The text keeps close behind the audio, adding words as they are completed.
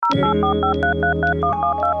And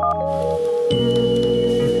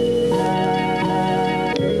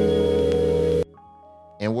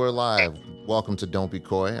we're live. Welcome to Don't Be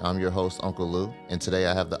Coy. I'm your host, Unkle Lew, and today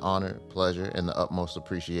I have the honor, pleasure, and the utmost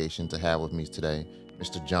appreciation to have with me today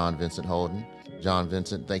Mr. Jon-Vincent Holden.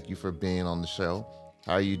 Jon-Vincent, thank you for being on the show.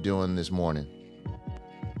 How are you doing this morning?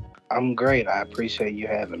 I'm great. I appreciate you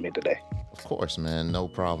having me today. Of course, man. No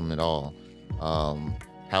problem at all.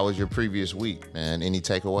 How was your previous week, man? Any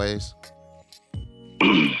takeaways?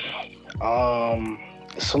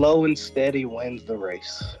 Slow and steady wins the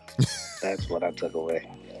race. That's what I took away.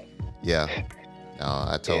 Yeah. No,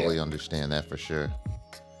 I totally understand that for sure.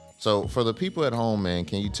 So for the people at home, man,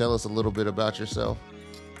 can you tell us a little bit about yourself?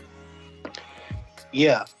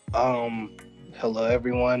 Yeah. Hello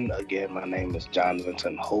everyone. Again, my name is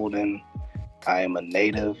Jon-Vincent Holden. I am a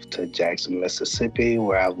native to Jackson, Mississippi,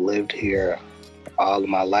 where I've lived here all of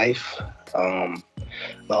my life. The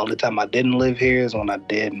only time I didn't live here is when I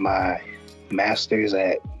did my master's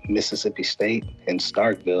at Mississippi State in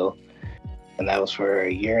Starkville. And that was for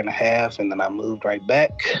a year and a half, and then I moved right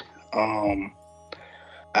back.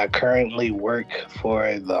 I currently work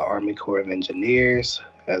for the Army Corps of Engineers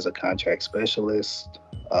as a contract specialist.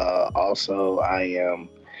 Also, I am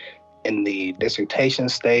in the dissertation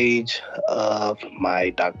stage of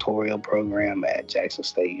my doctoral program at Jackson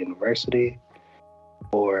State University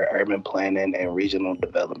for urban planning and regional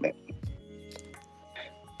development.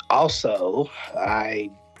 Also, I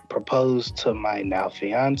proposed to my now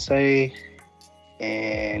fiance,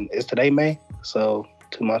 and it's today May, so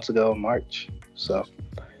 2 months ago in March. So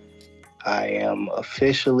I am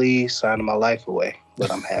officially signing my life away,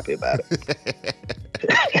 but I'm happy about it.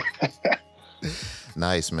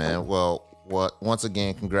 Nice, man. Well, once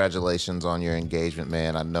again, congratulations on your engagement,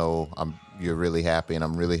 man. I know you're really happy, and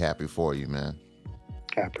I'm really happy for you, man.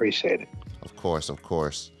 I appreciate it. Of course.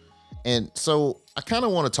 And so I kind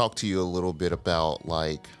of want to talk to you a little bit about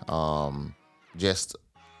just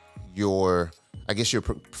your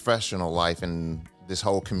professional life and this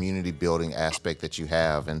whole community building aspect that you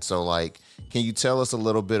have. And so can you tell us a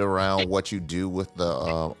little bit around what you do with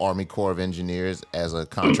the Army Corps of Engineers as a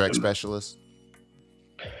contract specialist?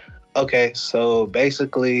 Okay, so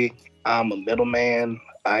basically I'm a middleman.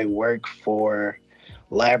 I work for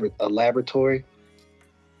a laboratory,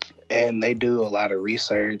 and they do a lot of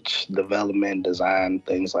research, development, design,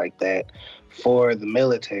 things like that for the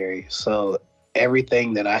military. So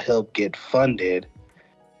everything that I help get funded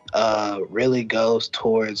really goes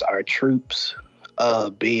towards our troops,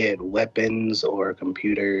 be it weapons or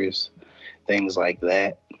computers, things like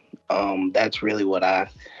that. That's really what I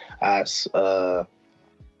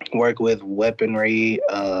work with: weaponry,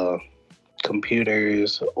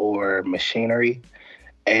 computers, or machinery.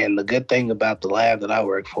 And the good thing about the lab that I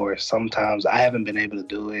work for, sometimes I haven't been able to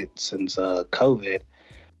do it since COVID,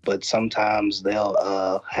 but sometimes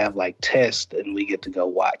they'll have tests and we get to go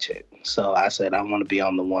watch it. So I said I want to be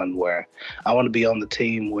on the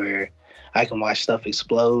team where I can watch stuff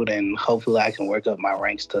explode, and hopefully I can work up my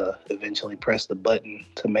ranks to eventually press the button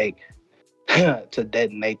to make to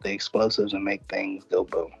detonate the explosives and make things go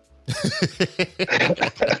boom.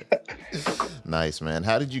 Nice, man.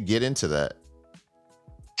 How did you get into that?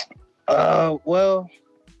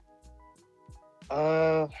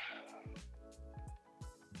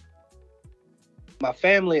 My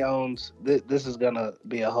family owns, this is going to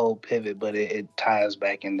be a whole pivot, but it ties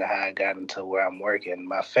back into how I got into where I'm working.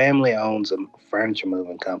 My family owns a furniture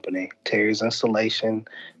moving company, Terry's Installation.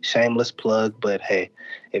 Shameless plug, but hey,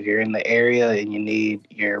 if you're in the area and you need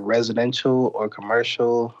your residential or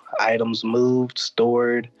commercial items moved,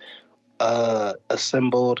 stored,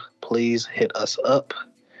 assembled, please hit us up.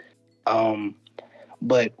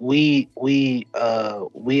 But we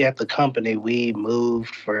at the company, we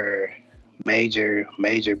moved for major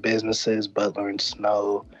businesses, Butler and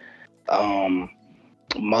Snow,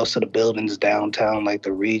 most of the buildings downtown, like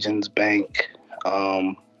the Regions Bank.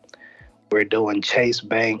 We're doing Chase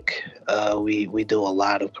Bank. We do a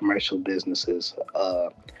lot of commercial businesses.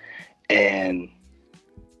 And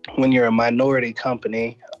when you're a minority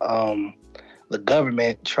company, the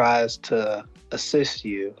government tries to assist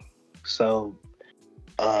you. So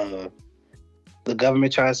the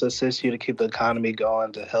government tries to assist you to keep the economy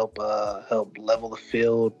going, to help level the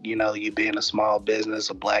field. You know, you being a small business,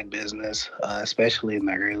 a black business, especially in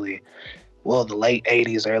the late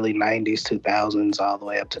 80s, early 90s, 2000s, all the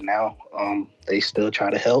way up to now. They still try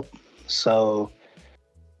to help. So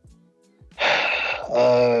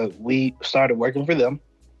we started working for them.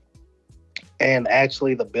 And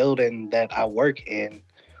actually, the building that I work in,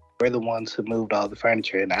 we're the ones who moved all the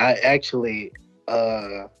furniture. And I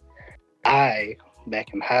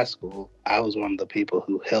back in high school, I was one of the people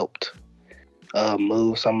who helped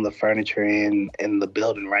move some of the furniture in the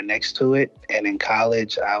building right next to it. And in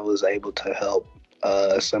college, I was able to help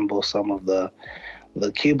assemble some of the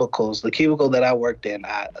cubicles. The cubicle that I worked in,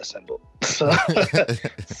 I assembled.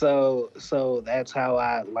 So so that's how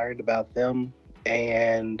I learned about them.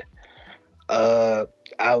 And uh,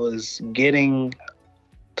 I was getting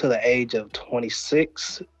to the age of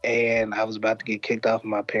 26, and I was about to get kicked off of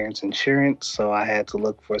my parents' insurance, so I had to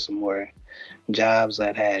look for some more jobs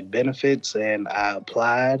that had benefits, and I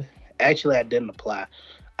applied. Actually, I didn't apply.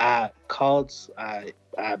 I called. I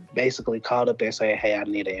basically called up there saying, "Hey, I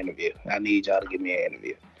need an interview. I need y'all to give me an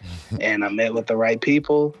interview." And I met with the right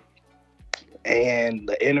people, and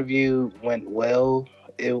the interview went well.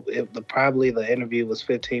 Probably the interview was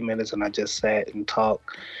 15 minutes, and I just sat and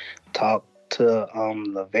talked to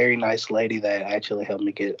the very nice lady that actually helped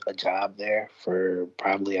me get a job there for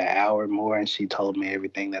probably an hour more, and she told me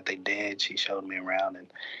everything that they did. She showed me around, and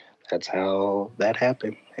that's how that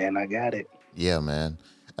happened, and I got it. Yeah, man.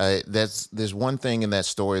 There's one thing in that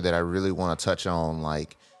story that I really want to touch on,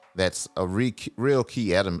 like that's a real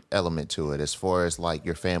key element to it, as far as like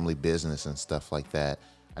your family business and stuff like that.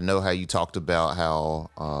 I know how you talked about how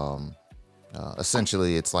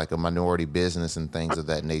essentially it's like a minority business and things of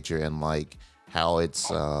that nature, and like how it's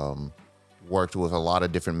worked with a lot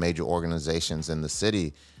of different major organizations in the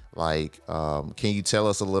city. Like, can you tell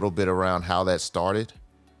us a little bit around how that started?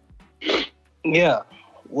 Yeah,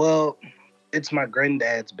 well, it's my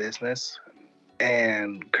granddad's business,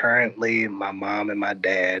 and currently my mom and my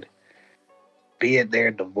dad, be it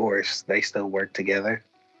they're divorced, they still work together.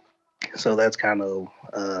 So that's kind of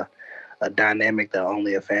a dynamic that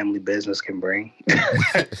only a family business can bring.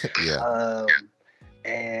 Yeah. um,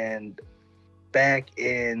 and back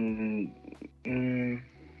in, mm,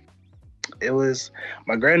 it was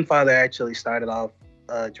my grandfather actually started off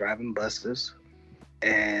driving buses,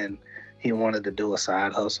 and he wanted to do a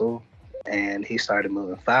side hustle, and he started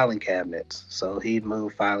moving filing cabinets. So he'd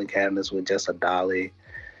move filing cabinets with just a dolly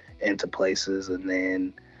into places, and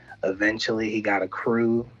then eventually he got a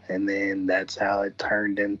crew, and then that's how it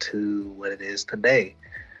turned into what it is today.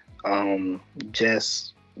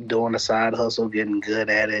 Just doing a side hustle, getting good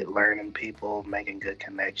at it, learning people, making good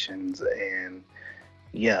connections, and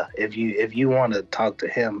yeah, if you want to talk to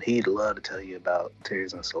him, he'd love to tell you about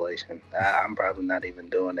Tears Installation. I'm probably not even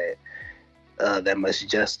doing it that much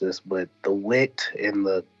justice, but the wit and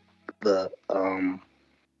the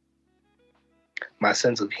my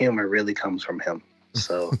sense of humor really comes from him.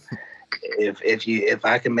 So if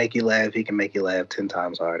I can make you laugh, he can make you laugh 10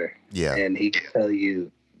 times harder. Yeah. And he can tell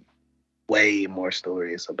you way more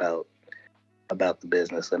stories about the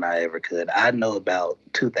business than I ever could. I know about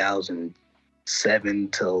 2007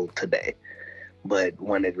 till today. But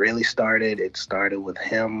when it started with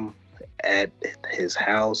him at his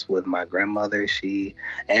house with my grandmother, she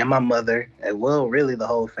and my mother, and well, really the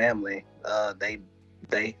whole family. They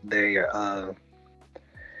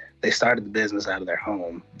they started the business out of their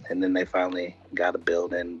home, and then they finally got a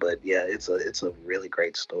building. But yeah, it's a really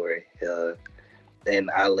great story,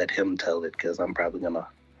 and I'll let him tell it because I'm probably gonna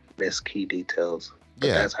miss key details. But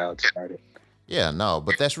Yeah. that's how it started. Yeah, no,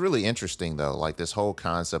 but that's really interesting though. Like this whole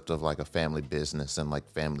concept of like a family business and like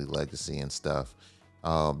family legacy and stuff.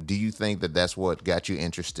 Do you think that that's what got you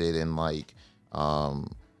interested in like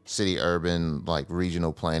city, urban, like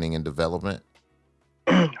regional planning and development?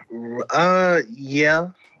 Yeah,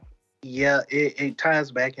 yeah. It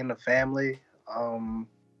ties back into family. Um,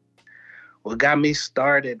 what got me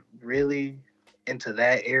started really into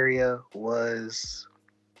that area was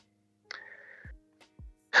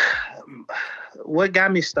what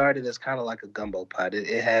got me started is kind of like a gumbo pot.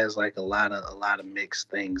 It has like a lot of mixed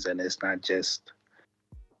things, and it's not just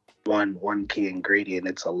one key ingredient.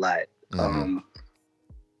 It's a lot. Mm-hmm. Um,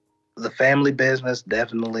 the family business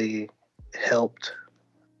definitely helped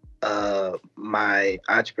my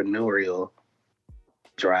entrepreneurial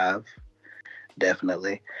drive,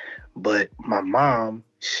 definitely. But my mom,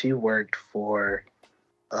 she worked for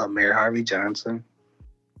Mayor Harvey Johnson,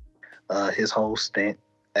 his whole stint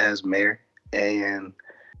as mayor, and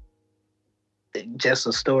just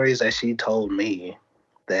the stories that she told me,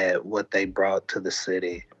 that what they brought to the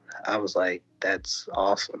city, I was like, that's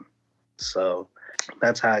awesome. So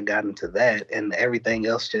that's how I got into that, and everything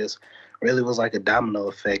else just really was like a domino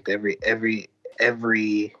effect. Every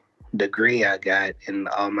degree I got and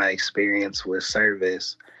all my experience with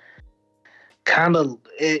service,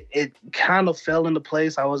 it kind of fell into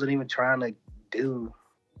place. I wasn't even trying to do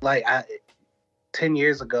like I 10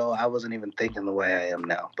 years ago, I wasn't even thinking the way I am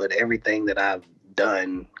now. But everything that I've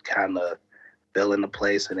done kind of fell into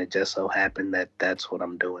place, and it just so happened that that's what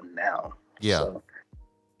I'm doing now. Yeah. So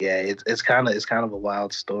yeah, it's kind of a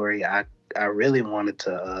wild story. I really wanted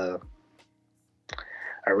to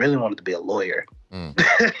be a lawyer.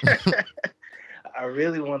 Mm. I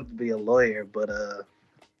really wanted to be a lawyer, but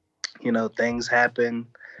things happen.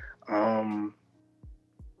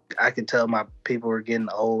 I could tell my people were getting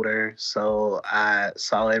older, so I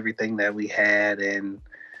saw everything that we had, and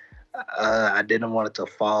I didn't want it to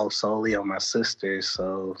fall solely on my sisters.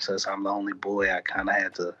 So since I'm the only boy, I kind of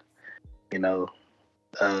had to,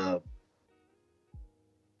 uh,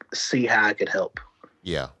 see how I could help.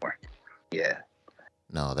 Yeah. Yeah.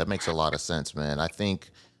 No, that makes a lot of sense, man. I think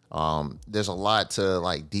there's a lot to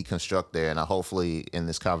like deconstruct there, and hopefully in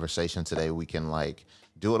this conversation today we can like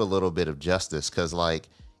do it a little bit of justice, because like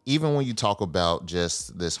even when you talk about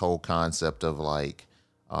just this whole concept of like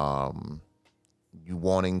you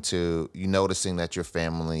noticing that your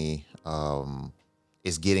family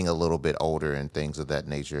is getting a little bit older and things of that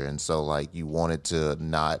nature, and so like you wanted to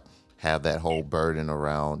not have that whole burden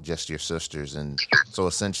around just your sisters, and so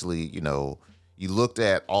essentially you looked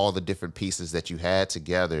at all the different pieces that you had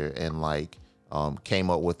together and like came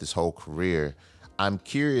up with this whole career. I'm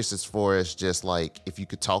curious as far as just like if you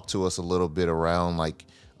could talk to us a little bit around like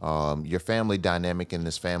your family dynamic and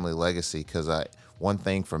this family legacy, because one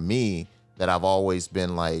thing for me that I've always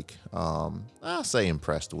been like I'll say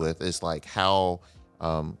impressed with is like how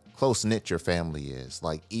close knit your family is.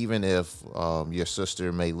 Like even if your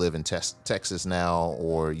sister may live in Texas now,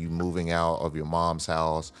 or you moving out of your mom's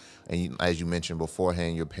house, and as you mentioned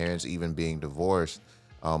beforehand, your parents even being divorced,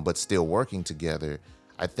 but still working together.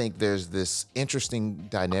 I think there's this interesting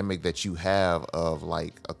dynamic that you have of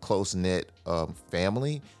like a close knit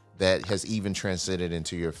family that has even transcended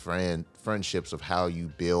into your friendships of how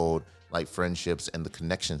you build like friendships and the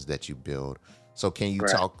connections that you build. So can you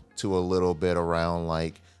talk to a little bit around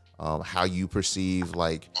like how you perceive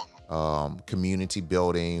like community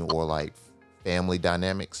building or like family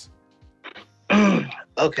dynamics?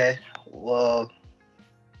 Okay. Well,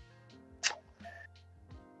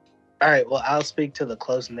 all right. Well, I'll speak to the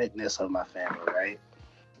close knitness of my family, right?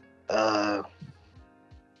 The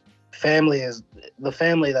family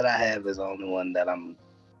that I have is the only one that I'm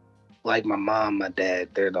like my mom, my dad.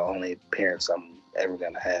 They're the only parents I'm ever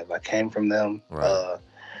gonna have. I came from them. Right.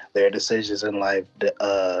 Their decisions in life,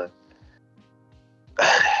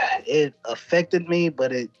 it affected me,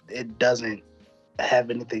 but it doesn't have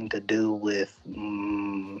anything to do with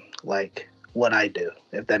like what I do,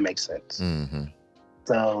 if that makes sense. Mm-hmm.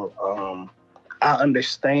 So I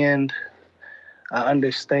understand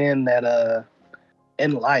that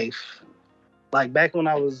in life, like back when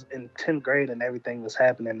I was in 10th grade and everything was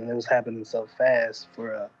happening, and it was happening so fast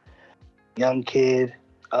for a young kid,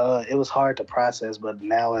 it was hard to process. But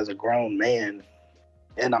now as a grown man,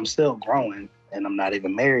 and I'm still growing, and I'm not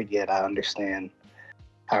even married yet, I understand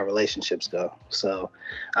how relationships go. So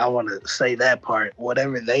I want to say that part,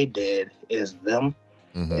 whatever they did is them.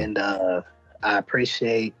 Mm-hmm. And I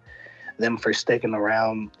appreciate them for sticking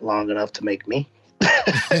around long enough to make me.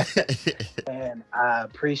 And I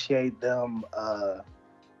appreciate them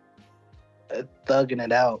thugging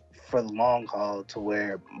it out for the long haul to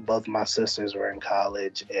where both my sisters were in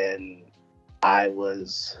college and I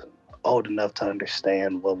was old enough to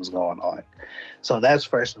understand what was going on. So that's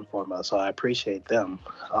first and foremost. So I appreciate them.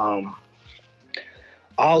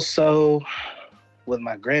 Also, with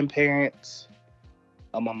my grandparents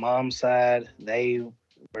on my mom's side, they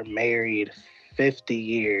were married 50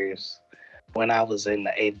 years. When I was in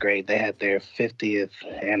the 8th grade, they had their 50th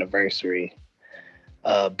anniversary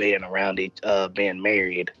being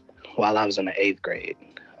married while I was in the 8th grade.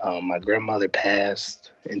 My grandmother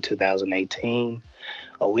passed in 2018,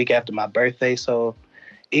 a week after my birthday. So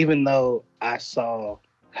even though I saw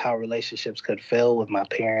how relationships could fail with my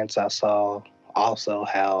parents, I saw also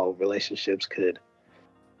how relationships could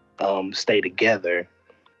stay together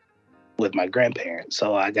with my grandparents.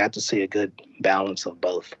 So I got to see a good balance of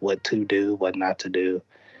both, what to do, what not to do.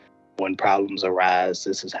 When problems arise,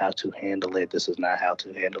 this is how to handle it. This is not how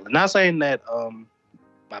to handle it. Not saying that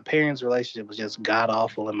my parents' relationship was just god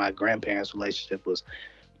awful and my grandparents' relationship was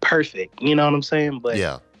perfect. You know what I'm saying? But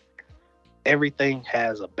yeah, everything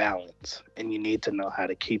has a balance, and you need to know how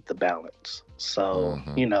to keep the balance. So,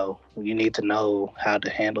 you need to know how to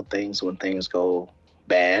handle things when things go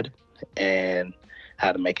bad and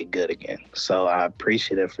how to make it good again. So I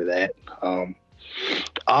appreciate it for that.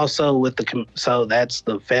 Also so that's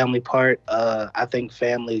the family part. I think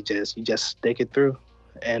family you just stick it through,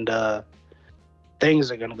 and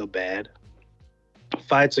things are going to go bad.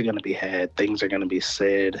 Fights are going to be had. Things are going to be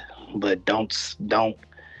said, but don't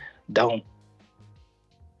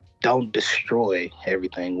don't destroy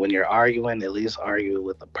everything. When you're arguing, at least argue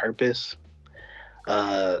with a purpose.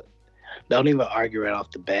 Uh, don't even argue right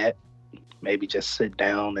off the bat. Maybe just sit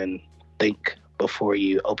down and think before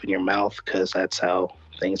you open your mouth, because that's how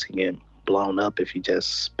things can get blown up if you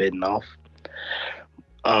just spitting off.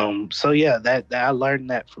 So yeah, that I learned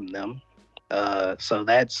that from them. So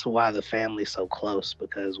that's why the family's so close,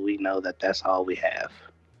 because we know that that's all we have.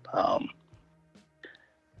 Um,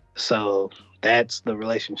 so that's the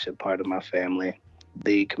relationship part of my family.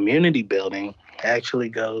 The community building actually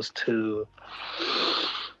goes to,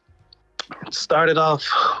 started off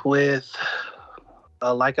with,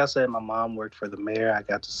 like I said, my mom worked for the mayor. I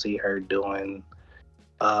got to see her doing,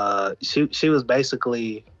 she was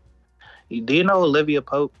basically, do you know Olivia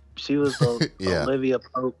Pope? She was the Yeah. Olivia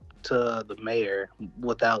Pope to the mayor,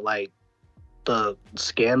 without like the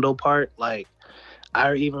scandal part. Like,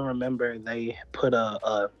 I even remember they put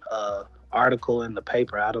a article in the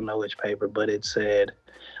paper. I don't know which paper, but it said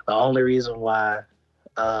the only reason why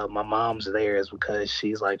my mom's there is because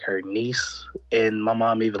she's like her niece. And my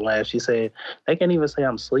mom even laughed. She said, "They can't even say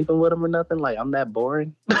I'm sleeping with him or nothing. Like, I'm that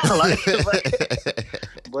boring." like,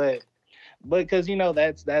 but because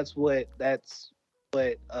that's what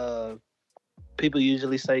people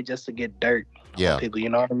usually say just to get dirt on Yeah. people. You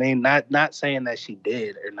know what I mean? Not saying that she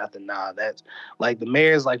did or nothing. Nah, that's like, the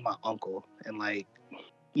mayor's like my uncle, and like,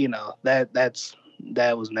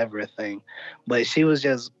 that was never a thing. But she was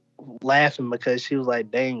just laughing because she was like,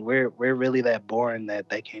 "Dang, we're really that boring that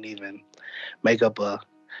they can't even make up a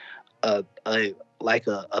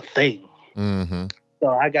thing." Mm-hmm. So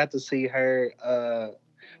I got to see her.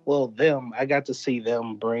 I got to see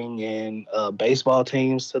them bring in baseball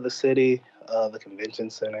teams to the city, the convention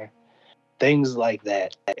center, things like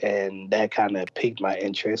that, and that kind of piqued my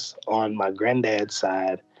interest. On my granddad's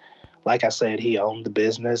side, like I said, he owned the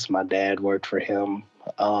business. My dad worked for him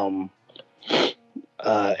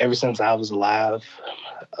ever since I was alive,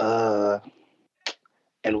 uh,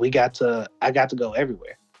 and I got to go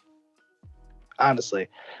everywhere. Honestly,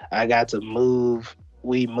 I got to move.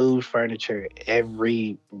 We moved furniture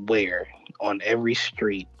everywhere, on every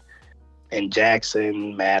street in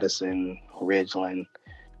Jackson, Madison, Ridgeland,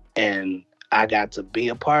 and I got to be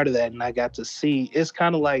a part of that, and I got to see. It's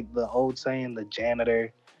kind of like the old saying, the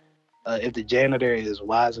janitor. If the janitor is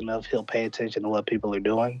wise enough, he'll pay attention to what people are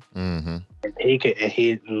doing. Mm-hmm.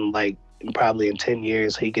 And like, probably in 10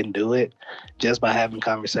 years, he can do it just by having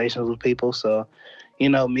conversations with people. So,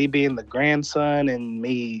 me being the grandson, and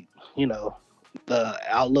me, the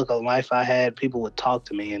outlook on life I had, people would talk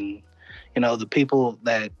to me, and the people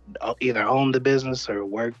that either owned the business or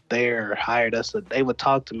worked there or hired us, they would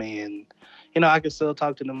talk to me, and I could still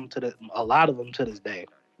talk to them, a lot of them, to this day.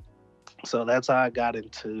 So that's how I got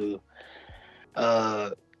into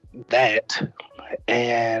that.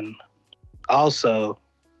 And also,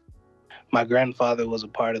 my grandfather was a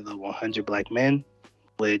part of the 100 Black Men,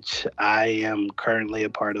 which I am currently a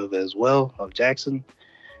part of as well, of Jackson.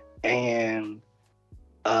 And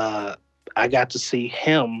I got to see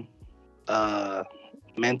him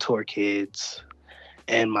mentor kids.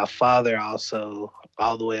 And my father also,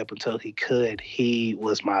 all the way up until he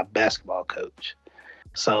was my basketball coach.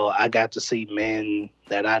 So I got to see men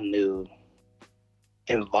that I knew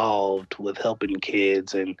involved with helping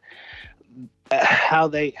kids, and how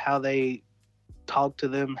they talked to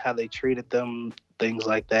them, how they treated them, things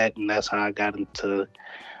like that. And that's how I got into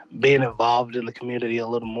being involved in the community a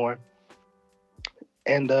little more.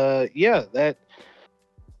 And that,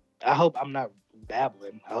 I hope I'm not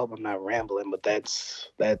babbling. I hope I'm not rambling, but that's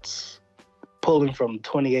pulling from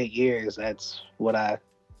 28 years. That's what I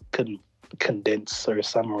couldn't condense or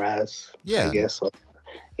summarize. Yeah. I guess. So,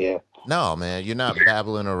 yeah. No, man, you're not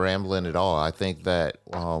babbling or rambling at all. I think that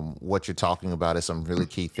what you're talking about is some really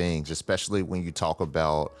key things, especially when you talk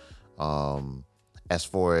about as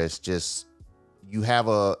far as just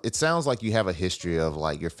it sounds like you have a history of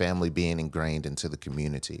like your family being ingrained into the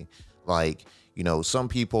community. Like, some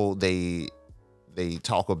people, they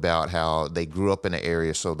talk about how they grew up in an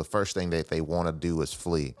area, so the first thing that they want to do is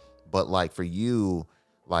flee. But like for you,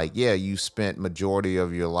 like, yeah, you spent majority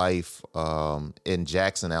of your life in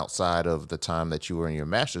Jackson outside of the time that you were in your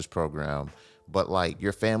master's program, but like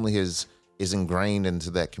your family is ingrained into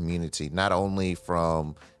that community, not only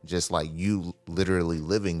from just like you literally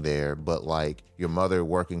living there, but like your mother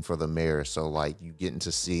working for the mayor. So like you getting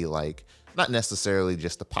to see like not necessarily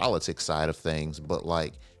just the politics side of things, but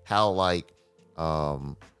like how like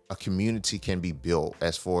a community can be built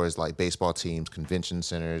as far as like baseball teams, convention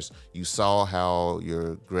centers. You saw how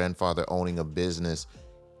your grandfather owning a business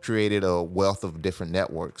created a wealth of different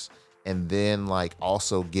networks. and then like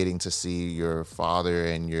also getting to see your father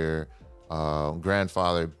and your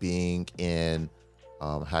grandfather being in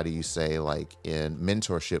how do you say, like in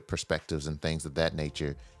mentorship perspectives and things of that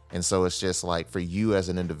nature. And so it's just like for you as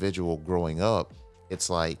an individual growing up, it's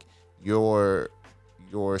like your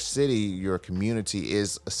your city, your community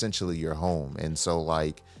is essentially your home. And so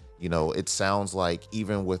like, you know, it sounds like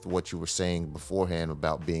even with what you were saying beforehand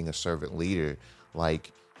about being a servant leader,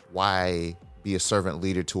 like why be a servant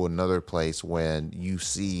leader to another place when you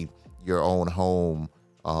see your own home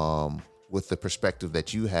with the perspective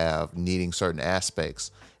that you have needing certain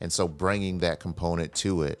aspects, and so bringing that component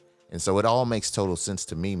to it. And so it all makes total sense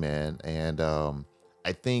to me, man. And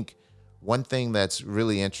I think one thing that's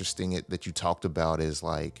really interesting that you talked about is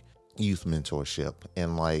like youth mentorship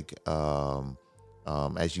and like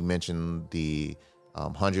as you mentioned the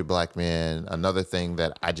 100 Black Men. Another thing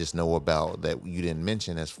that I just know about that you didn't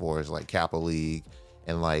mention as far as like Kappa League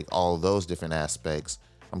and like all of those different aspects.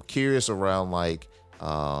 I'm curious around like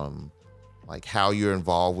how you're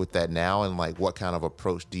involved with that now, and like what kind of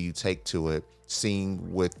approach do you take to it,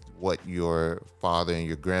 seeing with what your father and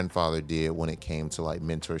your grandfather did when it came to like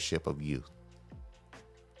mentorship of youth.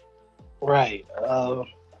 Right.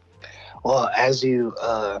 Well, as you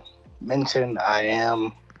mentioned, I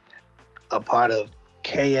am a part of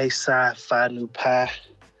KA Psi Phi Nu Pi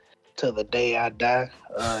till the day I die,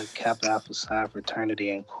 Kappa Alpha Psi Fraternity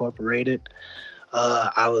Incorporated.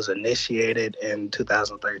 I was initiated in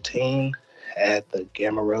 2013 at the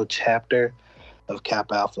Gamma Rho chapter of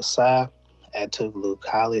Kappa Alpha Psi at Unkle Lew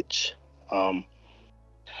College. Um,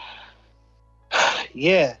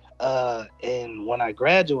 yeah, and when I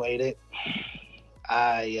graduated,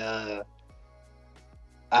 I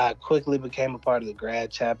I quickly became a part of the grad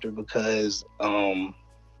chapter because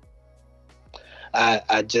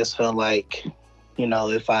I just felt like, you know,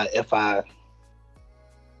 if I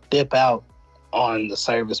dip out on the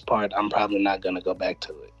service part, I'm probably not gonna go back to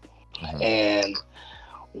it. Mm-hmm. And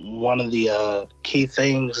one of the key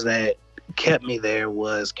things that kept me there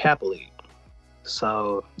was Kappa League.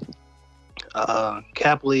 So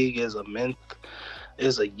Kappa League is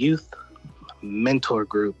a youth mentor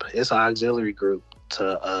group. It's an auxiliary group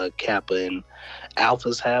to Kappa, and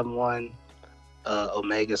Alphas have one,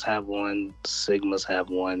 Omegas have one, Sigmas have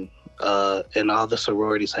one, and all the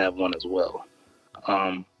sororities have one as well.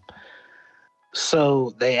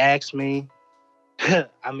 So they asked me,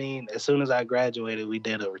 I mean, as soon as I graduated, we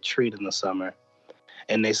did a retreat in the summer,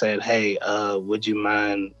 and they said, "Hey, would you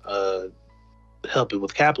mind helping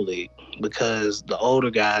with Kappa League?" Because the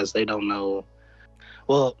older guys, they don't know.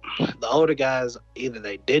 Well, the older guys either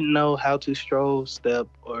they didn't know how to stroll, step,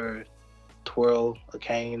 or twirl a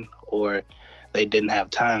cane, or they didn't have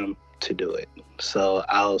time to do it. So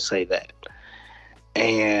I'll say that.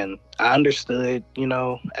 And I understood, you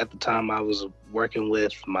know, at the time I was working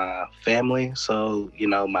with my family. So, you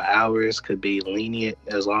know, my hours could be lenient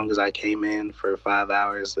as long as I came in for 5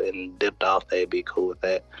 hours and dipped off, they'd be cool with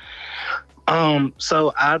that.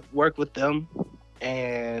 So I worked with them,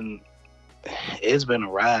 and it's been a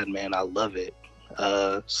ride, man. I love it.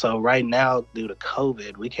 So right now, due to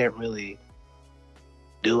COVID, we can't really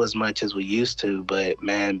do as much as we used to. But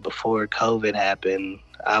man, before COVID happened,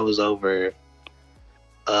 I was over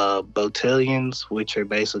botillions, which are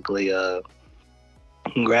basically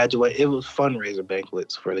graduate. It was fundraiser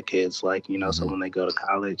banquets for the kids. Like, you know, so Mm-hmm. when they go to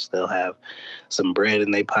college, they'll have some bread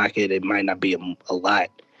in their pocket. It might not be a lot,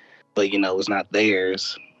 but you know, it's not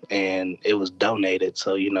theirs, and it was donated.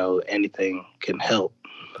 So you know, anything can help.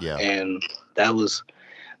 Yeah. And that was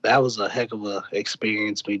that was a heck of a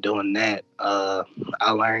experience. Me doing that.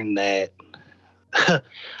 I learned that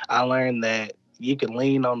I learned that you can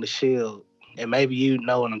lean on the shield, and maybe you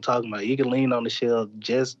know what I'm talking about. You can lean on the shield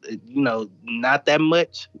just, you know, not that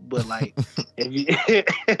much, but like if you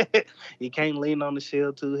you can't lean on the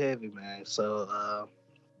shield too heavy, man. So,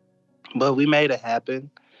 but we made it happen.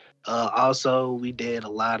 Also, we did a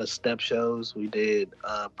lot of step shows. We did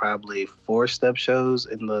probably 4 step shows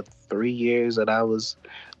in the 3 years that I was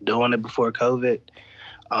doing it before COVID.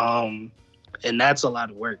 Um, and that's a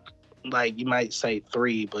lot of work. Like you might say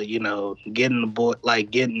 3, but you know, getting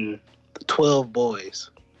 12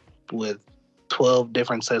 boys with 12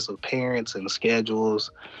 different sets of parents and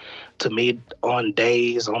schedules to meet on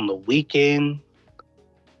days on the weekend.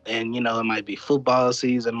 And you know, it might be football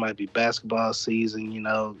season, it might be basketball season. You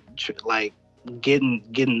know, like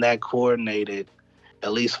getting that coordinated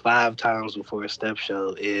at least 5 times before a step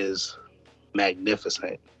show is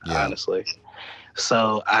magnificent, Yeah. honestly.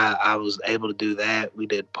 So I was able to do that. We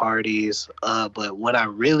did parties. But what I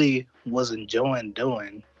really was enjoying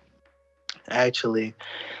doing, actually,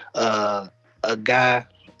 uh, a guy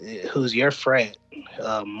who's your friend,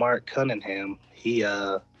 Mark Cunningham. He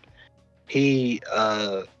he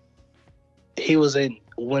was in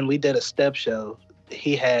when we did a step show.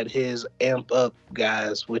 He had his Amp Up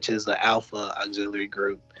guys, which is the Alpha auxiliary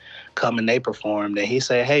group, come and they performed. And he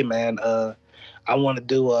said, "Hey man, I want to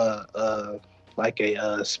do a like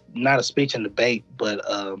a not a speech and debate, but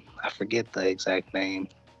I forget the exact name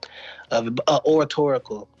of it,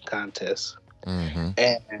 oratorical contest."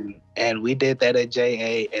 Mm-hmm. And we did that at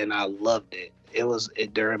JA, and I loved it. It was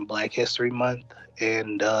during Black History Month,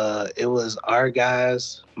 and it was our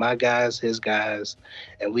guys, my guys, his guys,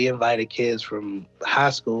 and we invited kids from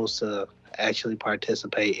high schools to actually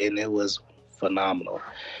participate, and it was phenomenal.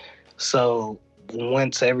 So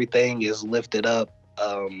once everything is lifted up,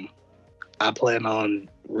 I plan on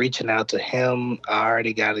reaching out to him. I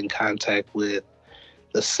already got in contact with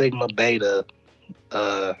the Sigma Beta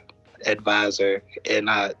uh, advisor, and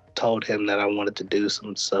I told him that I wanted to do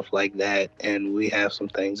some stuff like that, and we have some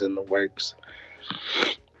things in the works.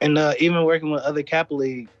 And even working with other Kappa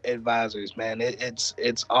League advisors, man,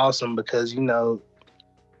 it's awesome because even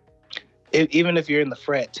if you're in the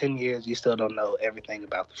frat 10 years, you still don't know everything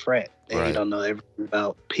about the frat, and Right. you don't know everything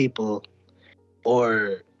about people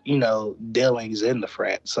or dealings in the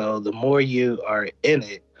frat. So the more you are in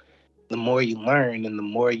it, the more you learn, and the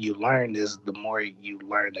more you learn is the more you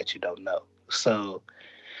learn that you don't know. So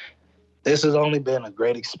this has only been a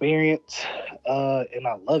great experience, and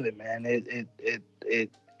I love it, man.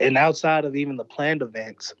 And outside of even the planned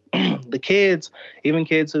events, the kids, even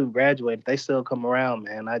kids who graduated, they still come around,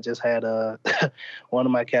 man. I just had one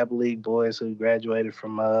of my Kappa League boys who graduated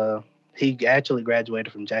from he actually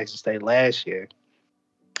graduated from Jackson State last year,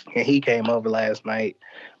 and he came over last night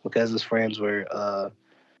because his friends were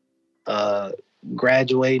uh,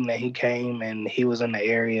 graduating, and he came and he was in the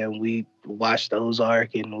area, and we watched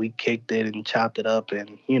Ozark and we kicked it and chopped it up,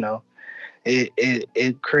 and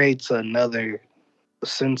it creates another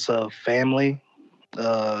sense of family,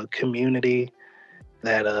 community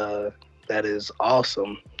that is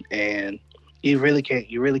awesome, and you really can't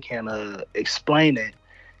explain it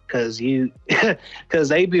because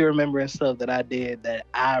they be remembering stuff that I did that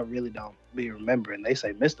I really don't be remembering. They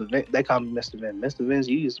say Mr. Vince, they call me Mr. Vince. Mr. Vince,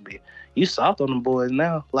 you soft on them boys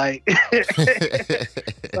now. Like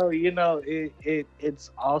so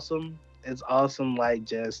it's awesome. It's awesome, like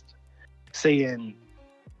just seeing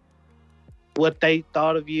what they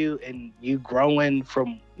thought of you and you growing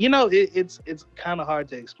from it's kind of hard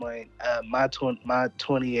to explain. My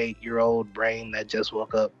 28-year-old brain that just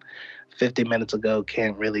woke up 50 minutes ago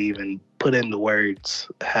can't really even put into words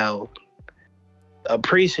how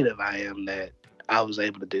appreciative I am that I was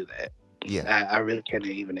able to do that. Yeah. I really can't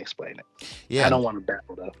even explain it. Yeah. I don't want to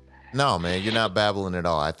babble though. No, man, you're not babbling at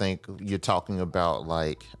all. I think you're talking about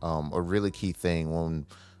like a really key thing when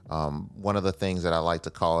one of the things that I like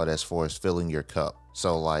to call it as far as filling your cup.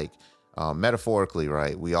 So like metaphorically,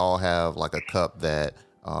 right? We all have like a cup that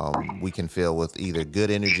we can fill with either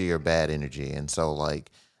good energy or bad energy. And so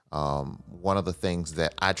like one of the things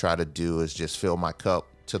that I try to do is just fill my cup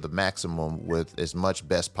to the maximum with as much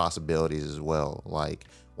best possibilities as well. Like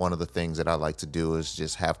one of the things that I like to do is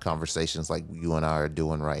just have conversations like you and I are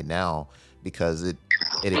doing right now, because it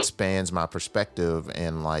expands my perspective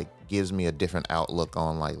and like gives me a different outlook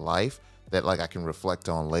on like life that like I can reflect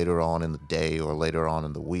on later on in the day or later on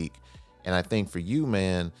in the week. And I think for you,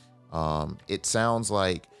 man, it sounds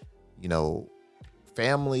like,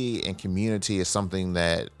 family and community is something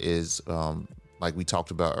that is, like we talked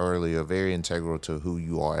about earlier, very integral to who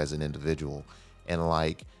you are as an individual. And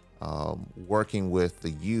like working with the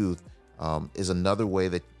youth is another way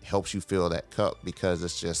that helps you fill that cup, because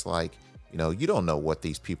it's just like, you don't know what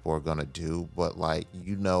these people are going to do, but like,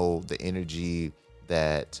 the energy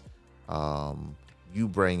that you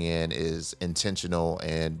bring in is intentional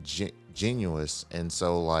and genuine. And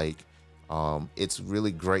so like, it's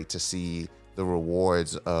really great to see the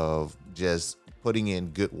rewards of just putting in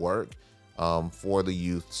good work for the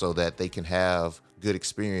youth so that they can have good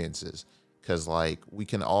experiences. Because like we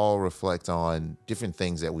can all reflect on different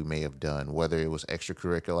things that we may have done, whether it was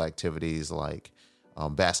extracurricular activities like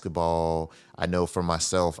basketball. I know for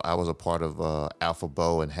myself, I was a part of Alpha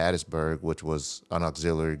Bow in Hattiesburg, which was an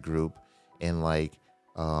auxiliary group. And like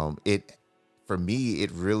it, for me,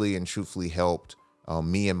 it really and truthfully helped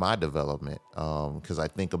me in my development. Because I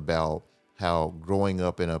think about how growing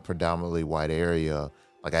up in a predominantly white area,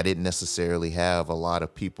 like I didn't necessarily have a lot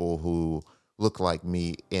of people who look like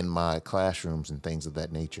me in my classrooms and things of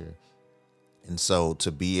that nature. And so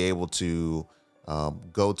to be able to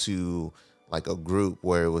go to like a group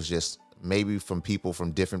where it was just maybe from people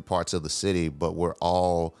from different parts of the city, but we're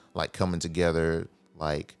all like coming together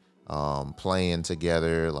like playing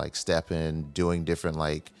together, like stepping, doing different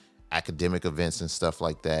like academic events and stuff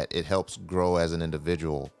like that. It helps grow as an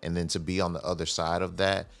individual. And then to be on the other side of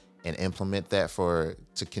that and implement that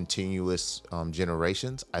to continuous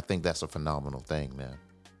generations, I think that's a phenomenal thing, man.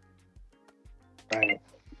 Right.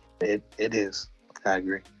 It is. I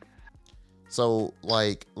agree. So,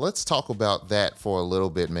 like, let's talk about that for a little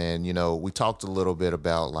bit, man. You know, we talked a little bit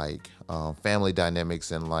about like family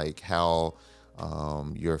dynamics and like how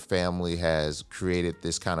your family has created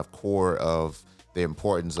this kind of core of the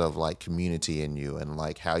importance of like community in you, and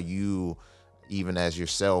like how you, even as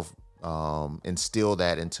yourself, instill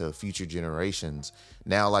that into future generations.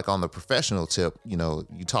 Now, like on the professional tip, you know,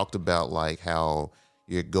 you talked about like how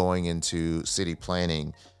you're going into city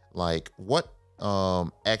planning. Like, what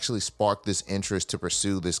actually sparked this interest to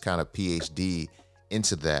pursue this kind of PhD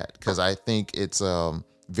into that? Because I think it's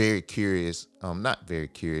very curious, not very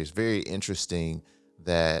curious, very interesting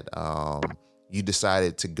that you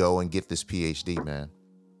decided to go and get this PhD, man.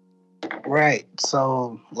 Right.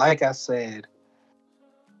 So, like I said,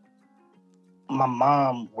 my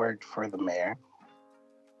mom worked for the mayor,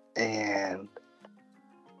 and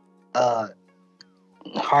uh,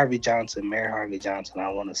 Mayor Harvey Johnson, I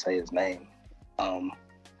want to say his name.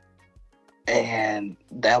 And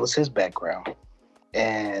that was his background.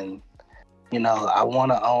 And I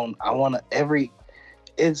want to every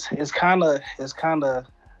it's kind of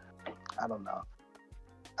I don't know.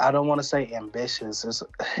 I don't want to say ambitious.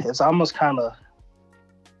 It's almost kind of,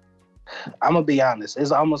 I'm gonna be honest.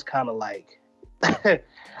 It's almost kind of like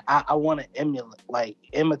I want to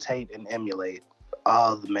imitate and emulate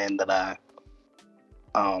all the men that I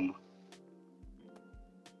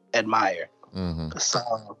admire. Mm-hmm.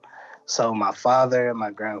 So my father and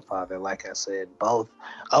my grandfather, like I said, both.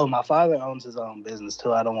 Oh, my father owns his own business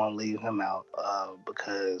too. I don't want to leave him out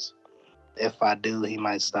because if I do, he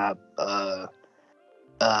might stop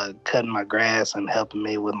cutting my grass and helping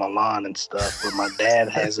me with my lawn and stuff. But my dad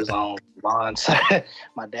has his own lawn.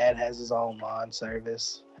 My dad has his own lawn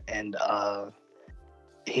service, and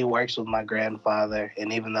he works with my grandfather.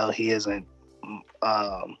 And even though he isn't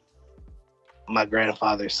my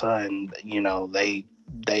grandfather's son, you know, they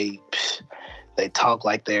talk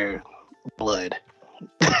like they're blood.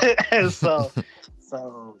 so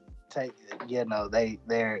take, you know,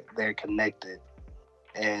 they're connected,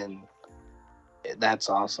 and that's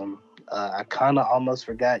awesome. I kind of almost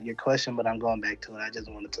forgot your question, but I'm going back to it. I just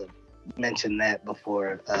wanted to mention that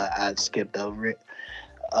before I skipped over it.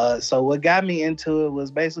 So what got me into it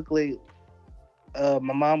was basically my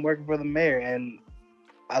mom working for the mayor, and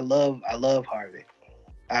I love Harvey,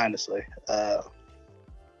 honestly.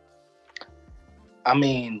 I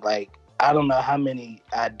mean, like, I don't know how many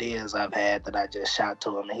ideas I've had that I just shot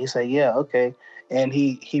to him, and he said, "Yeah, okay." And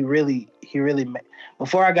he really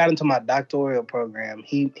before I got into my doctoral program,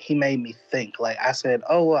 he made me think. Like, I said,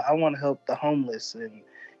 "Oh, well, I want to help the homeless," and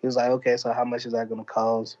he was like, "Okay, so how much is that going to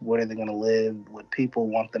cost? Where are they going to live? Would people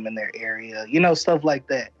want them in their area? You know, stuff like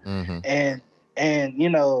that." Mm-hmm. And you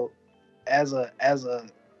know, as a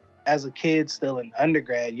kid still in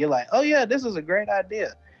undergrad, you're like, "Oh yeah, this is a great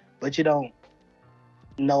idea," but you don't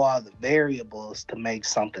know all the variables to make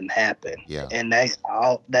something happen. Yeah. And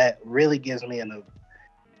that really gives me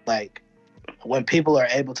like, when people are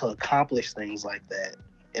able to accomplish things like that,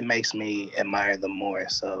 it makes me admire them more.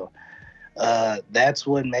 So that's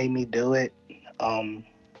what made me do it. But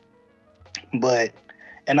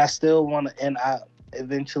I still want to, and I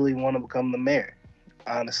eventually want to become the mayor,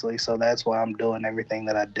 honestly. So that's why I'm doing everything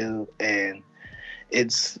that I do. And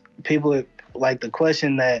it's people like the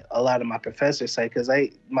question that a lot of my professors say, because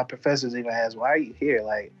my professors even ask, "Why are you here?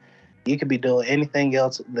 Like, you could be doing anything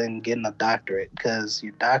else than getting a doctorate, because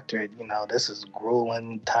your doctorate, you know, this is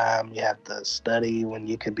grueling time. You have to study when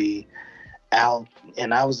you could be out."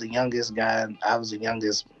 And I was the youngest guy. I was the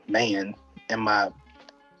youngest man in my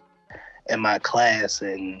class,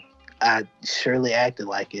 and I surely acted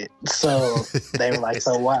like it. So they were like,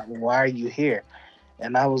 "So why are you here?"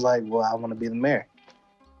 And I was like, "Well, I want to be the mayor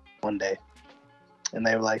one day." And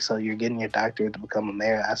they were like, "So you're getting your doctorate to become a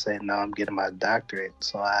mayor?" I said, "No, I'm getting my doctorate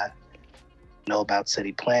so I know about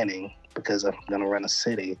city planning, because if I'm going to run a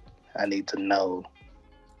city, I need to know,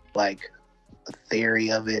 like, the theory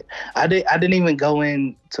of it." I didn't even go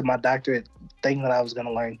into my doctorate thinking that I was going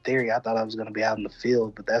to learn theory. I thought I was going to be out in the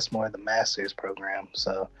field, but that's more the master's program.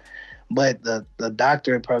 So, but the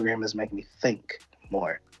doctorate program is making me think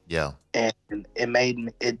more. Yeah. And it made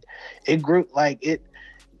me, it grew, like, it,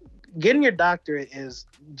 getting your doctorate is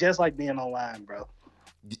just like being online, bro.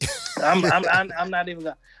 I'm not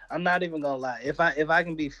even gonna lie. If I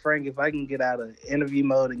can be frank, if I can get out of interview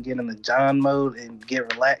mode and get into John mode and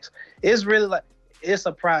get relaxed, it's really like it's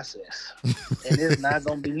a process, and it's not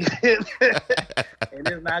gonna be and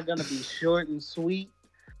it's not gonna be short and sweet.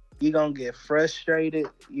 You're gonna get frustrated.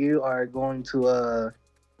 You are going to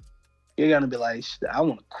you're gonna be like, I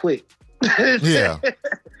want to quit. Yeah.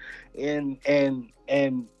 and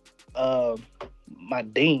my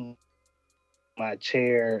dean, my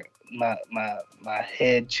chair, my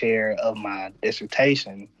head chair of my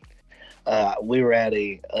dissertation, we were at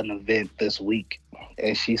an event this week,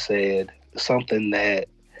 and she said something that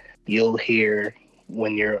you'll hear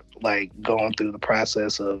when you're like going through the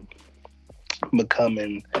process of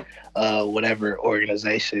becoming whatever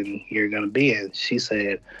organization you're gonna be in. She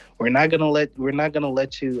said, we're not gonna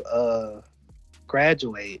let you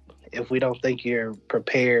graduate if we don't think you're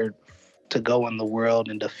prepared to go in the world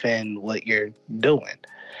and defend what you're doing.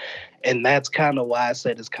 And that's kind of why I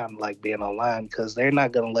said it's kind of like being online, because they're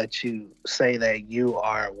not going to let you say that you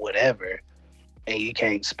are whatever and you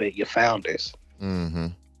can't spit your founders. Mm-hmm.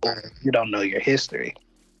 Or you don't know your history,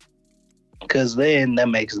 because then that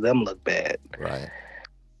makes them look bad. Right.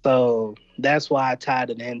 So that's why I tied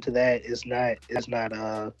it into that. It's not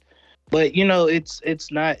but you know,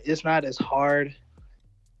 it's not as hard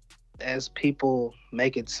as people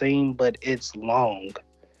make it seem, but it's long.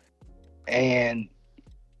 And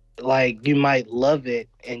like, you might love it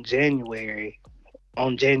in January,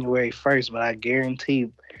 on January 1st, but I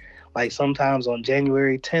guarantee, like, sometimes on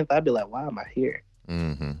January 10th, I'd be like, why am I here?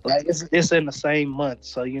 Mm-hmm. Like, it's in the same month.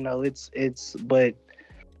 So, you know, but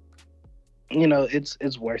you know,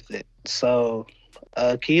 it's worth it. So,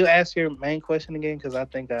 can you ask your main question again? Because I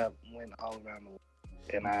think I went all around the world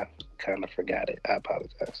and I kind of forgot it. I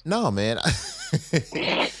apologize. No, man.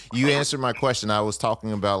 You answered my question. I was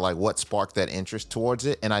talking about like what sparked that interest towards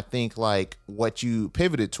it. And I think like what you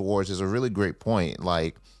pivoted towards is a really great point.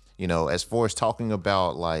 Like, you know, as far as talking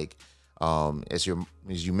about like, as you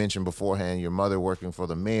mentioned beforehand, your mother working for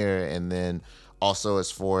the mayor, and then also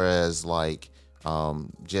as far as like,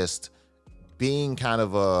 just being kind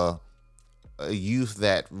of a youth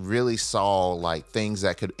that really saw like things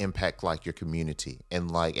that could impact like your community.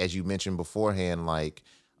 And like, as you mentioned beforehand, like,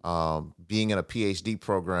 being in a PhD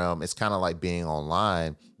program, it's kind of like being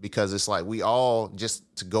online, because it's like we all, just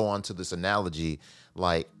to go on to this analogy,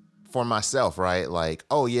 like for myself, right? Like,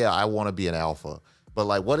 oh yeah, I want to be an alpha, but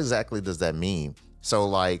like, what exactly does that mean? So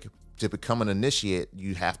like, to become an initiate,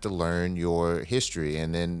 you have to learn your history.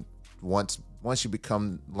 And then once you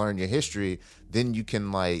learn your history, then you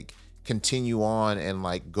can like continue on and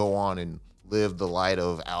like go on and live the light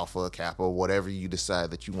of alpha, kappa, whatever you decide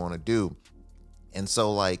that you want to do. And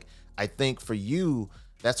so like, I think for you,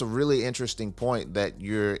 that's a really interesting point, that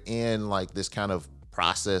you're in like this kind of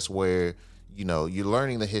process where, you know, you're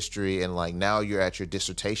learning the history, and like now you're at your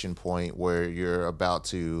dissertation point where you're about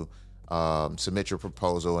to submit your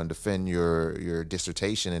proposal and defend your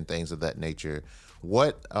dissertation and things of that nature.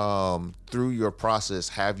 What through your process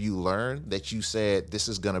have you learned that you said, this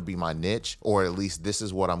is going to be my niche, or at least this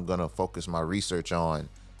is what I'm going to focus my research on,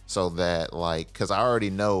 so that like, because I already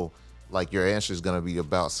know like your answer is going to be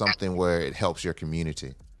about something where it helps your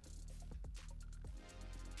community.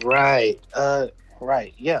 Right.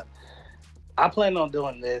 Right. Yeah. I plan on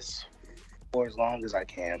doing this for as long as I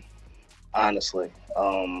can, honestly.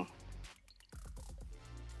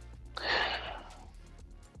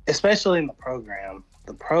 Especially in the program.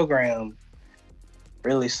 The program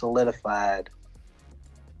really solidified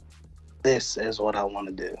this as what I want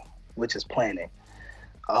to do, which is planning.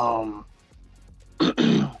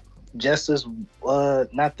 Just this,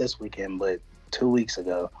 not this weekend, but 2 weeks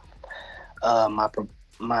ago,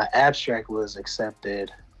 my abstract was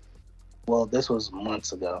accepted. Well, this was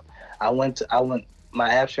months ago. My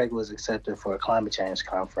abstract was accepted for a climate change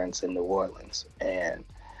conference in New Orleans, and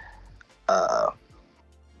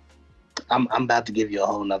I'm about to give you a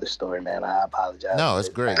whole nother story, man. I apologize. No, it's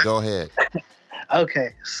great. Go ahead.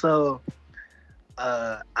 Okay, so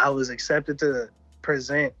I was accepted to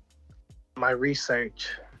present my research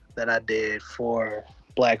that I did for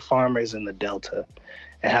Black farmers in the Delta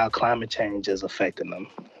and how climate change is affecting them,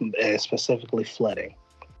 and specifically flooding.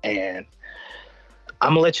 And I'm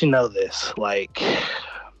gonna let you know this, like,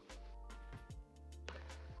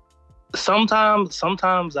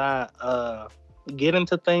 sometimes I get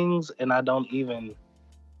into things and I don't even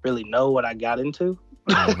really know what I got into.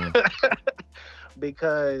 Mm-hmm.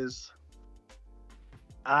 Because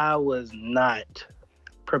I was not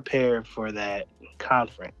prepared for that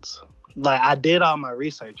conference. Like, I did all my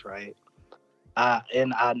research, right?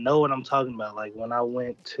 I know what I'm talking about. Like when I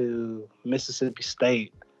went to Mississippi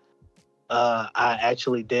State, I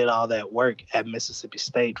actually did all that work at Mississippi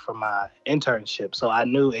State for my internship. So I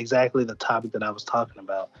knew exactly the topic that I was talking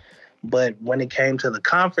about. But when it came to the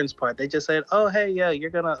conference part, they just said, "Oh, hey, yeah, you're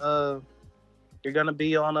gonna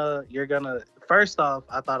be on a, you're gonna." First off,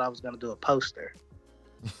 I thought I was gonna do a poster,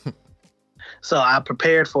 so I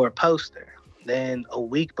prepared for a poster. Then a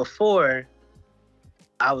week before,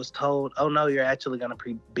 I was told, "Oh no, you're actually gonna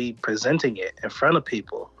be presenting it in front of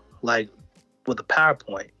people, like with a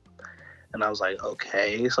PowerPoint." And I was like,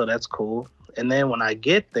 "Okay, so that's cool." And then when I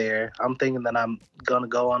get there, I'm thinking that I'm gonna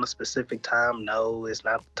go on a specific time. No, it's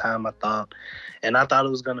not the time I thought. And I thought it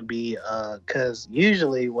was gonna be because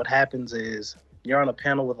usually what happens is you're on a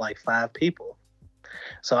panel with like 5 people.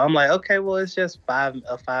 So I'm like, okay, well, it's just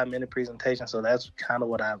a 5-minute presentation. So that's kind of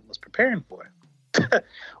what I was preparing for.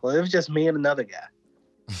 Well, it was just me and another guy.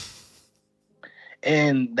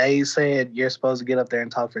 And they said, you're supposed to get up there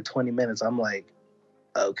and talk for 20 minutes. I'm like,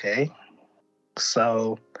 okay.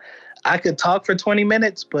 So I could talk for 20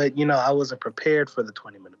 minutes, but I wasn't prepared for the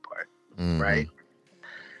 20-minute part, right?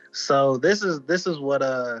 So this is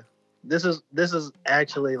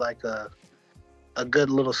actually like a good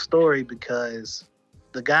little story, because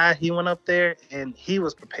the guy, he went up there and he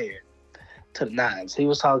was prepared to the nines. He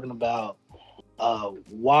was talking about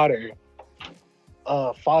water,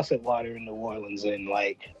 faucet water in New Orleans, and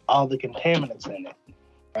like all the contaminants in it,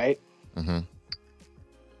 right? Mm-hmm.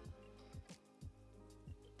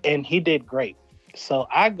 And he did great. So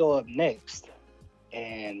I go up next,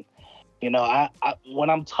 and I when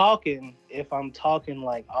I'm talking, if I'm talking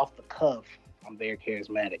like off the cuff, I'm very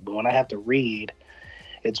charismatic. But when I have to read,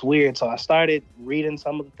 it's weird. So I started reading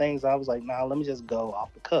some of the things. I was like, nah, let me just go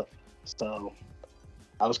off the cuff. So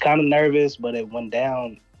I was kind of nervous, but it went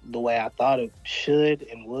down the way I thought it should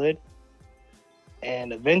and would.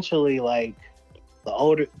 And eventually, like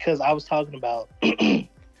because I was talking about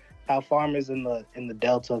how farmers in the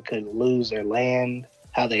Delta could lose their land,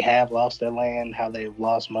 how they have lost their land, how they've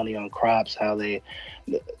lost money on crops,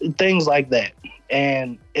 things like that.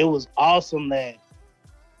 And it was awesome that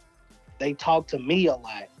they talked to me a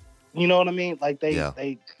lot. You know what I mean? Like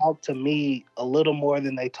they talked to me a little more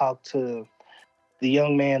than they talked to the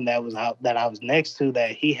young man that I was next to,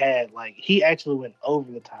 that he actually went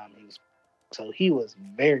over the time so he was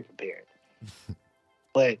very prepared.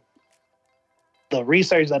 But the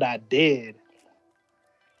research that I did,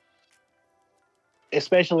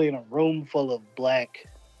 especially in a room full of Black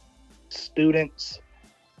students,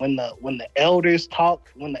 when the elders talk,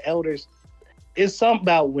 it's something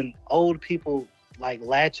about when old people like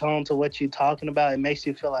latch on to what you're talking about. It makes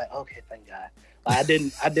you feel like, okay, thank God. Like, I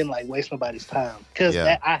didn't like waste nobody's time, because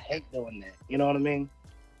I hate doing that. You know what I mean?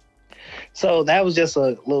 So that was just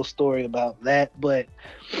a little story about that. But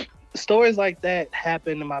stories like that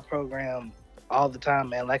happen in my program all the time,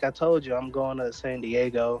 man. Like I told you, I'm going to San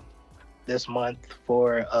Diego this month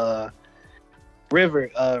for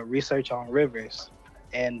research on rivers,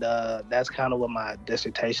 and that's kind of what my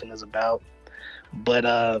dissertation is about.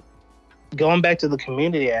 But going back to the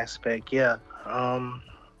community aspect,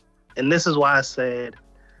 and this is why I said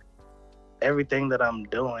everything that I'm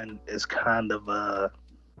doing is kind of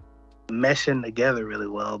meshing together really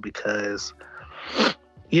well, because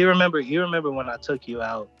you remember when I took you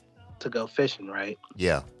out to go fishing, right?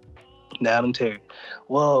 Yeah. Down in Terry.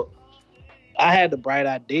 Well, I had the bright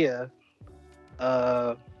idea.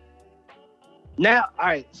 Now, all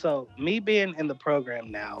right, so me being in the program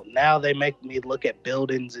now they make me look at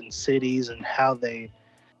buildings and cities and how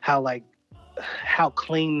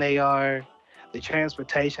clean they are, the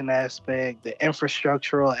transportation aspect, the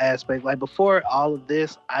infrastructural aspect. Like before all of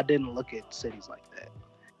this, I didn't look at cities like that.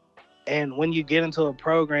 And when you get into a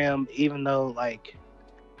program, even though like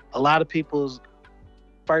a lot of people's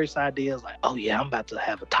first idea is like, oh yeah, I'm about to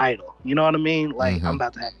have a title. You know what I mean? Like I'm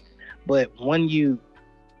about to have, but when you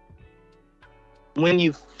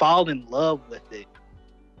fall in love with it,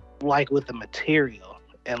 like with the material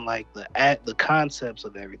and like the concepts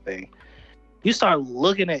of everything, you start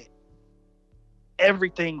looking at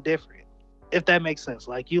everything different, if that makes sense.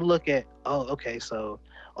 Like you look at, oh, okay, so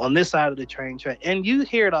on this side of the train track, and you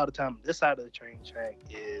hear it all the time, this side of the train track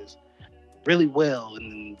is really well,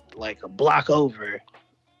 and like a block over,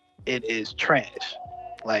 it is trash.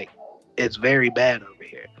 Like it's very bad over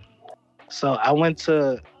here. So I went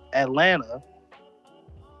to Atlanta,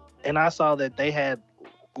 and I saw that they had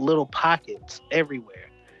little pockets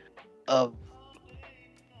everywhere of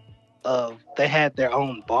they had their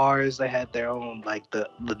own bars, they had their own, like the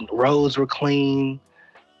roads were clean,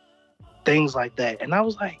 things like that. And I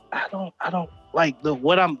was like, I don't like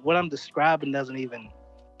what I'm describing doesn't even,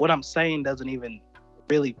 what I'm saying doesn't even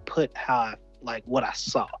really put how like what I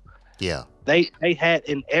saw. Yeah. They had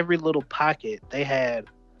in every little pocket, they had,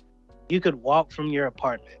 you could walk from your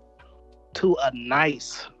apartment to a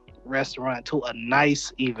nice restaurant, to a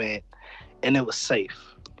nice event, and it was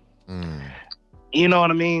safe. Mm. You know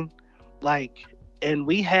what I mean? Like, and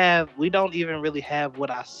we don't even really have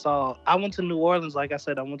what I saw. I went to New Orleans, like I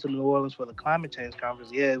said, I went to New Orleans for the climate change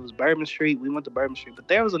conference. Yeah, it was Bourbon Street. We went to Bourbon Street, but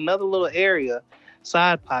there was another little area,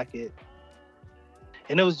 side pocket,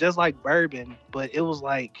 and it was just like Bourbon, but it was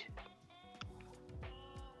like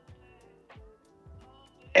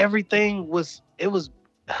everything was, it was,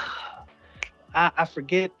 I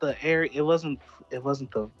forget the area. It wasn't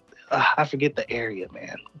the, I forget the area,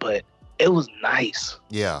 man, but it was nice.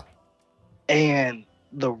 Yeah. And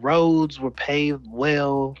the roads were paved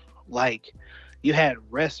well. Like, you had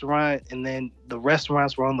restaurant, and then the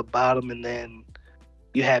restaurants were on the bottom, and then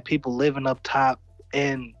you had people living up top,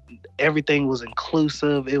 and everything was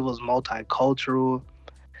inclusive. It was multicultural,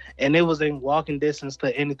 and it was in walking distance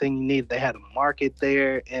to anything you needed. They had a market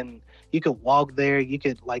there, and you could walk there. You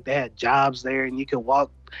could, like, they had jobs there, and you could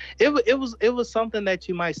walk. It was something that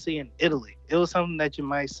you might see in Italy. It was something that you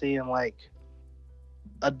might see in, like,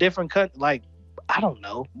 a different country, like, I don't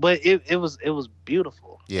know, but it was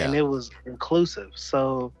beautiful. Yeah. And it was inclusive.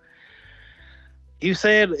 So you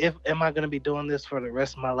said, if am I going to be doing this for the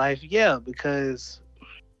rest of my life? Yeah, because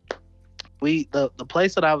the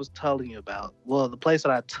place that I was telling you about, well, the place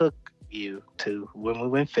that I took you to when we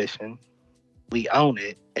went fishing, we own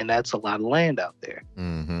it, and that's a lot of land out there.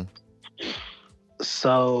 Mm-hmm.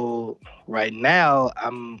 So right now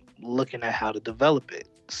I'm looking at how to develop it.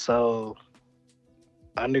 So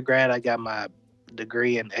undergrad, I got my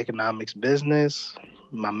degree in economics business,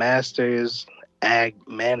 my master's ag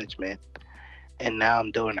management, and now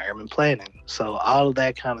I'm doing urban planning. So all of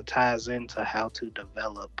that kind of ties into how to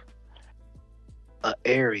develop an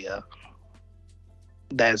area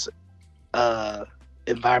that's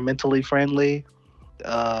environmentally friendly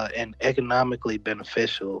and economically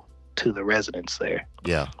beneficial to the residents there.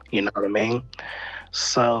 Yeah. You know what I mean?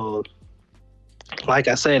 So, like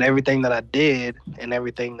I said, everything that I did and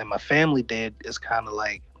everything that my family did is kind of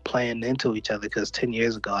like playing into each other, because 10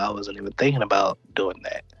 years ago, I wasn't even thinking about doing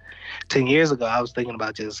that. 10 years ago, I was thinking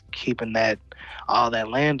about just keeping all that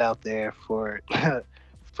land out there for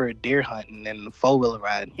for deer hunting and four-wheeler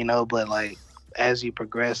riding, you know. But like, as you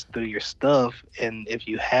progress through your stuff, and if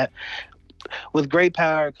you have, with great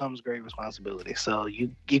power comes great responsibility. So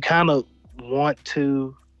you kind of want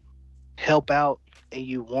to help out, and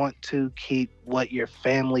you want to keep what your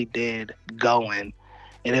family did going.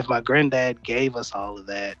 And if my granddad gave us all of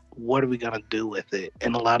that, what are we going to do with it?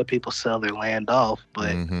 And a lot of people sell their land off,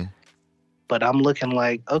 but Mm-hmm. but I'm looking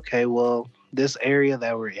like, okay, well, this area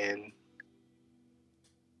that we're in,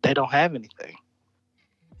 they don't have anything.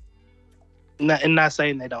 Not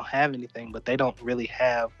saying they don't have anything, but they don't really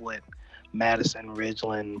have what Madison,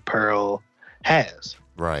 Ridgeland, Pearl has.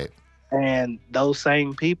 Right. And those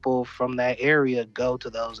same people from that area go to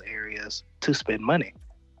those areas to spend money.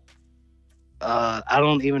 I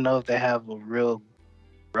don't even know if they have a real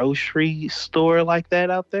grocery store like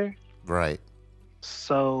that out there. Right.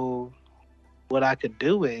 So what I could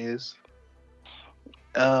do is,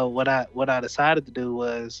 what I decided to do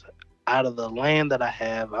was, out of the land that I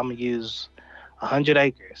have, I'm gonna use 100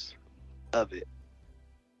 acres of it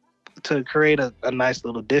to create a nice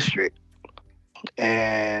little district.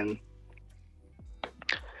 And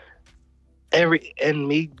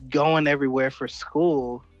me going everywhere for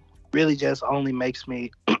school really just only makes me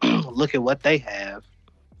look at what they have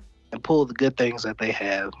and pull the good things that they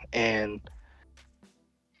have and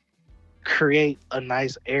create a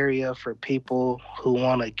nice area for people who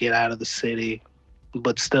want to get out of the city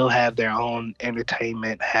but still have their own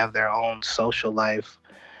entertainment, have their own social life,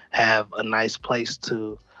 have a nice place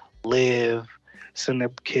to live, send their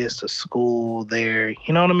kids to school there.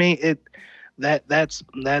 You know what I mean? That's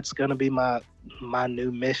gonna be my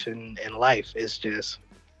new mission in life. Is just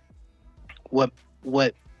what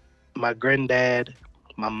my granddad,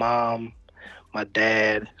 my mom, my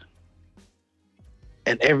dad,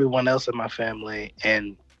 and everyone else in my family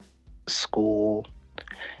and school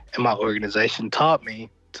and my organization taught me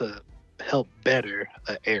to help better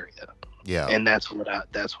an area. Yeah. And that's what I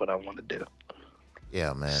want to do.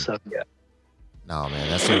 Yeah, man. So yeah. No, man,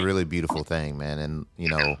 that's a really beautiful thing, man. And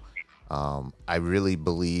I really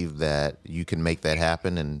believe that you can make that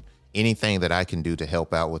happen. And anything that I can do to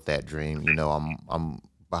help out with that dream, I'm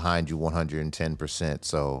behind you 110%.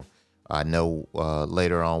 So I know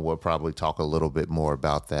later on we'll probably talk a little bit more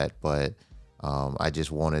about that, but I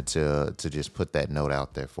just wanted to just put that note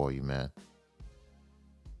out there for you, man.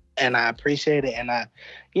 And I appreciate it.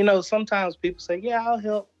 And sometimes people say, "Yeah, I'll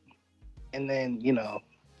help," and then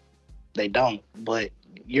they don't. But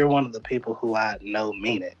you're one of the people who I know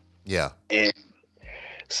mean it. Yeah. And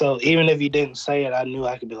so even if you didn't say it, I knew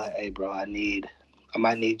I could be like, "Hey, bro, I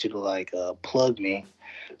might need you to like plug me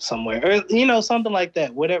somewhere, or something like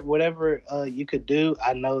that. Whatever you could do,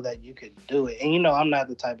 I know that you could do it. And I'm not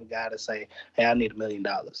the type of guy to say, "Hey, I need $1 million."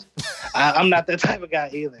 I'm not that type of guy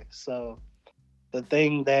either. So the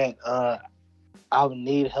thing that I would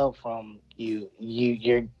need help from you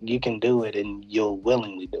can do it, and you'll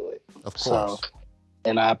willingly do it. Of course. So,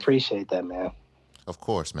 and I appreciate that, man. Of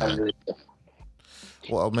course, I man. really do.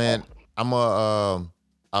 Well, man, I'm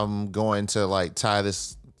going to like tie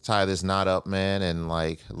this knot up, man, and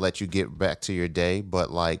like let you get back to your day.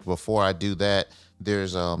 But like before I do that,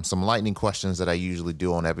 there's some lightning questions that I usually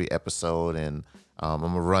do on every episode, and I'm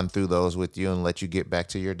gonna run through those with you and let you get back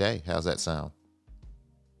to your day. How's that sound?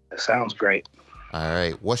 It sounds great. All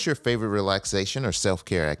right. What's your favorite relaxation or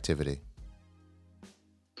self-care activity?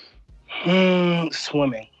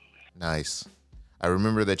 Swimming. Nice. I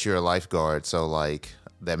remember that you're a lifeguard, so like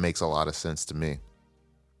that makes a lot of sense to me.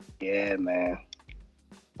 Yeah, man.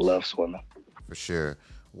 Love swimming. For sure.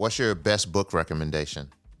 What's your best book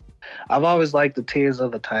recommendation? I've always liked The Tears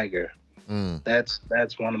of the Tiger. Mm. That's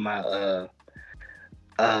one of my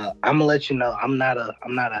I'm gonna let you know I'm not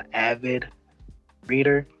an avid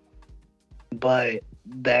reader, but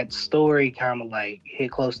that story kind of like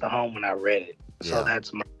hit close to home when I read it. So Yeah.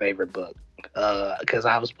 that's my favorite book. Because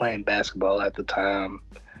I was playing basketball at the time,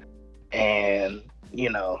 and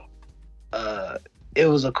it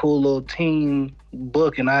was a cool little teen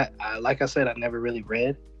book, and I like I said, I never really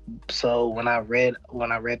read. So when I read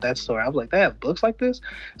that story, I was like, they have books like this.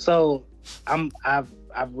 So I've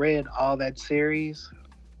read all that series,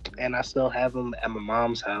 and I still have them at my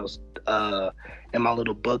mom's house in my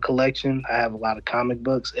little book collection. I have a lot of comic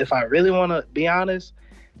books. If I really want to be honest,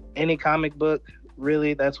 any comic book,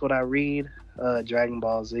 really, that's what I read. Dragon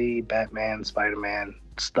Ball Z, Batman, Spider-Man,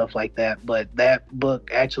 stuff like that. But that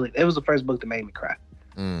book, actually, it was the first book that made me cry.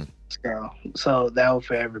 Mm. So that will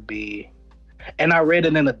forever be. And I read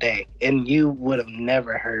it in a day, and you would have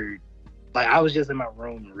never heard. Like, I was just in my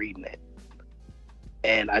room reading it.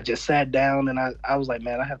 And I just sat down, and I was like,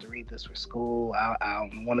 man, I have to read this for school. I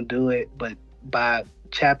don't want to do it. But by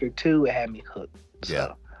chapter 2, it had me hooked.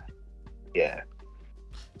 So, yeah.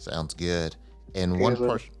 Sounds good. And one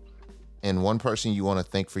person you want to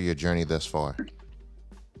thank for your journey thus far?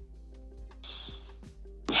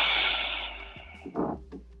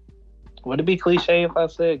 Would it be cliche if I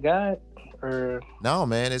said God? Or No,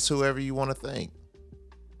 man, it's whoever you want to thank.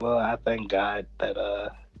 well, I thank God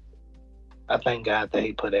that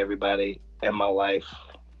he put everybody in my life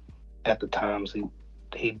at the times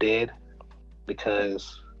he did,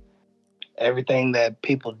 because everything that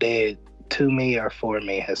people did to me or for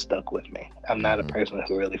me has stuck with me. I'm not a person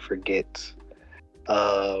who really forgets.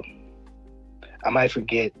 I might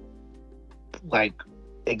forget like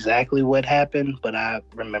exactly what happened, but I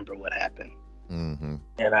remember what happened. Mm-hmm.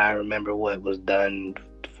 And I remember what was done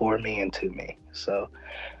for me and to me. So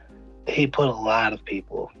he put a lot of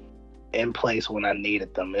people in place when I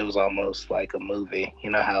needed them. It was almost like a movie. You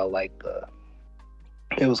know how like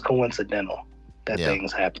it was coincidental that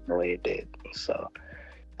things happened the way it did. So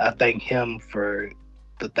I thank him for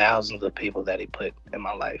the thousands of people that he put in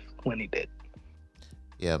my life when he did.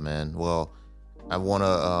 Yeah, man. Well, I want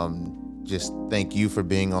to just thank you for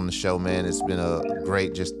being on the show, man. It's been a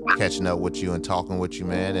great just catching up with you and talking with you,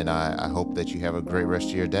 man. And I hope that you have a great rest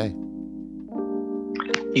of your day.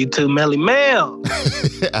 You too, Melly Mel.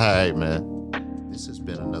 All right, man. This has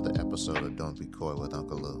been another episode of Don't Be Coy with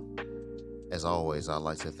Unkle Lew. As always, I'd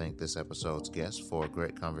like to thank this episode's guest for a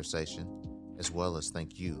great conversation, as well as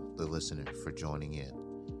thank you, the listener, for joining in.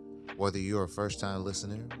 Whether you're a first-time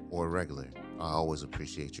listener or a regular, I always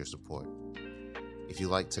appreciate your support. If you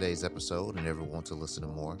like today's episode and ever want to listen to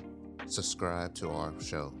more, subscribe to our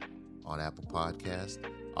show on Apple Podcasts,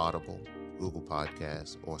 Audible, Google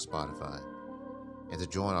Podcasts, or Spotify. And to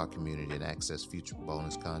join our community and access future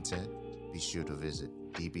bonus content, be sure to visit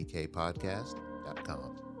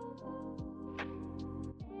dbkpodcast.com.